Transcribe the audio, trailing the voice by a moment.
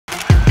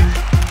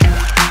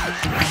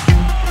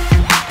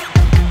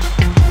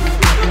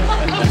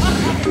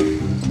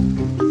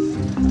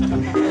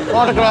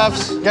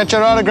autographs. Get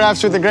your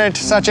autographs with the great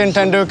Sachin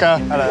Tendulkar.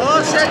 Hello.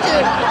 Oh,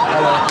 Sachin.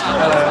 Hello.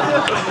 Hello.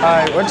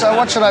 Hi.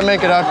 What should I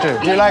make it up to?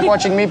 Do you like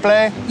watching me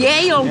play? Yeah,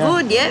 you're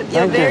good. Yeah,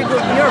 you're very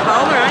good. You're a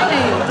bowler,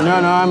 aren't you? No,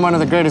 I'm one of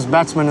the greatest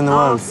batsmen in the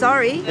world. Oh,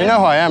 sorry. You know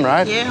who I am,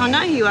 right? Yeah, I know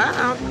who you are.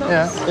 Of course.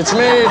 Yeah, it's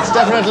me. It's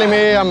definitely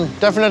me. I'm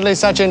definitely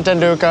Sachin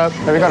Tendulkar.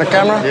 Have you got a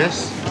camera?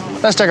 Yes.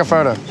 Let's take a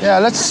photo. Yeah,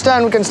 let's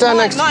stand. We can stand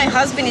next. My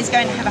husband is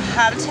going to have a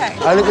heart attack.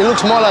 It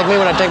looks more like me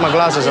when I take my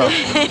glasses off.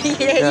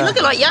 Yeah, you look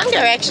a lot younger,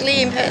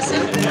 actually, in person.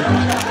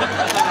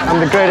 I'm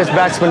the greatest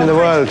batsman in the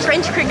world.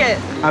 French cricket.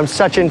 I'm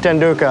Sachin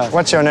Tendulkar.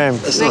 What's your name?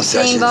 It's not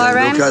Sachin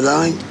Tendulkar,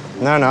 darling.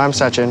 No, I'm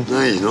Sachin. No,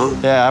 he's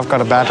not. Yeah, I've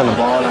got a bat and a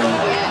ball and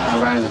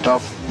I'm right at the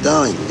top.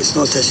 Darling, it's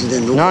not Sachin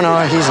Tendulkar.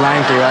 No, he's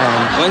lying to you, I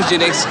am. When's your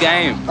next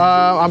game?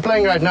 I'm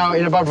playing right now.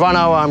 In about 1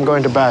 hour, I'm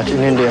going to bat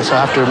in India, so I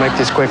have to make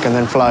this quick and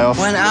then fly off.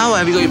 1 hour?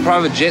 Have you got your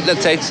private jet that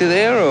takes you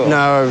there, or...?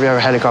 No, we have a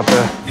helicopter.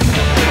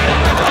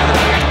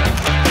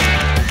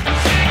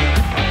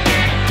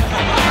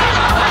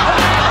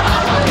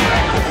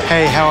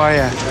 Hey, how are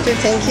you? Good,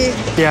 thank you.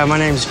 Yeah, my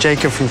name's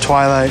Jacob from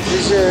Twilight.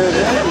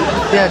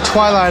 Yeah,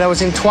 Twilight. I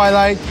was in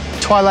Twilight,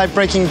 Twilight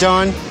Breaking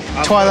Dawn,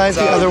 Twilight,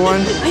 the other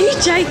one. Are you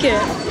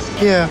Jacob?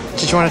 Yeah.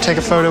 Did you want to take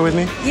a photo with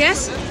me?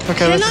 Yes.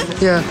 Okay, let's do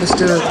it. Oh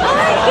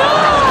my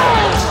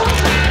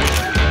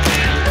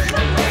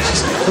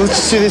God! Let's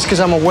just do this because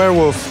I'm a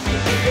werewolf.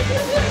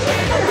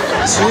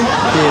 See?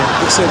 Yeah.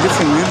 Looks so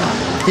different, man.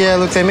 Yeah,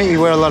 look, they make me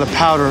wear a lot of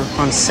powder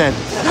on set.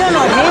 You're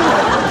not him.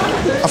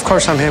 Of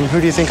course I'm him. Who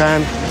do you think I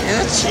am?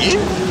 Yeah, that's you.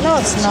 No,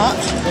 it's not.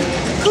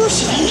 Of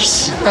course it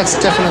is. That's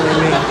definitely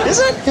me. Is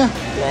it? Yeah.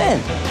 Man,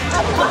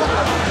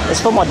 it's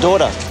for my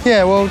daughter.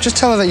 Yeah, well, just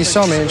tell her that you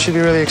saw me and she'd be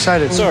really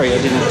excited. Sorry, I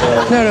didn't...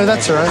 No,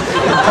 that's all right.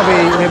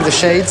 Probably maybe the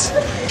shades.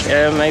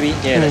 Yeah, maybe.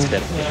 Yeah, that's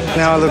better.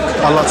 Now I look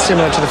a lot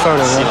similar to the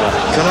photo, right?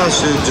 Can I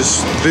ask you,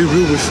 just be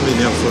real with me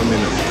now for a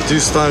minute? Do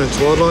you stand in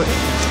Twilight?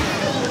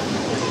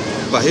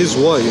 But he's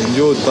white and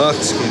you're dark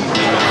skinned.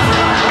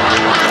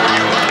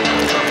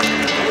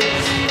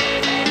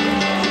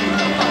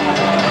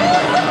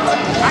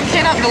 I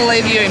cannot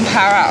believe you're in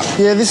Para.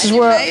 Yeah, this is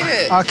where believe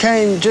it? I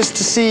came just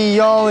to see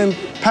y'all in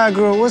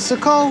Pagra. What's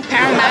it called?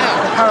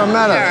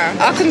 Parramatta.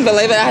 I couldn't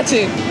believe it. I had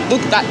to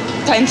look that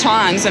 10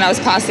 times when I was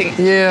passing.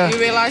 Yeah. You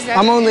realise that?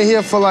 I'm only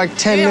here for like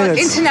 10 You're like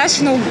minutes.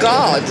 international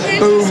god.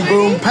 Boom,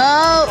 boom,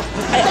 pow.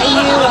 Are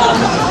you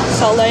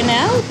solo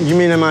now? You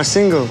mean am I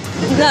single?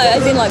 No,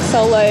 as in like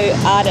solo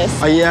artist.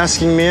 Are you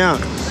asking me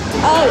out?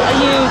 Oh,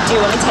 do you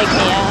want to take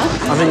me out?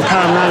 I think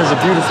Parramatta is a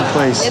beautiful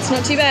place. It's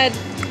not too bad.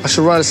 I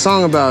should write a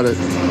song about it.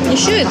 You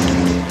should.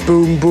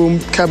 Boom, boom,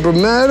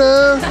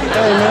 Cabramatta.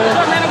 Hey,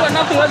 man. Man, I got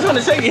nothing. I just want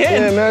to shake your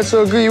hand. Yeah, man, it's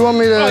so good. You want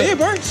me to... Oh, yeah,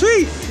 bro.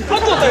 Sweet. I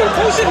thought they were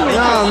bullshitting me.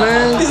 Nah,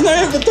 man. There's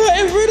no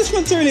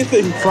advertisement or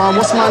anything. From,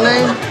 what's my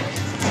name?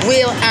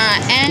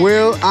 Will.i.am.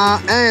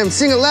 Will.i.am.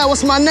 Sing it loud.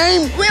 What's my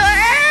name?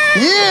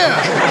 Will.i.am.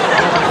 Yeah.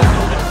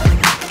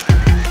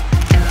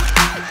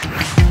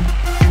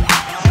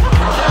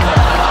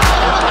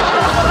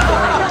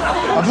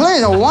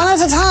 Please, one at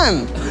a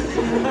time.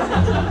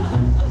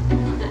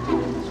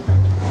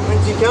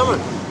 When's he coming?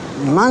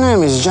 My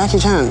name is Jackie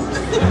Chan.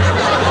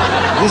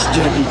 This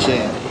Jackie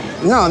Chan.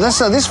 No,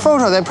 this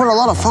photo, they put a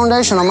lot of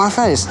foundation on my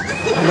face.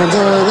 But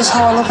this is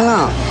how I look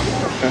now.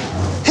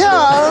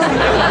 Yeah,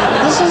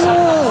 this is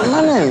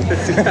my name.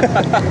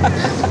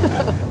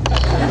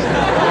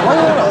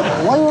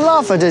 Why you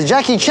laugh at this?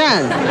 Jackie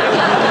Chan.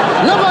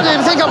 Nobody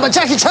think I'm a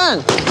Jackie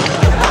Chan.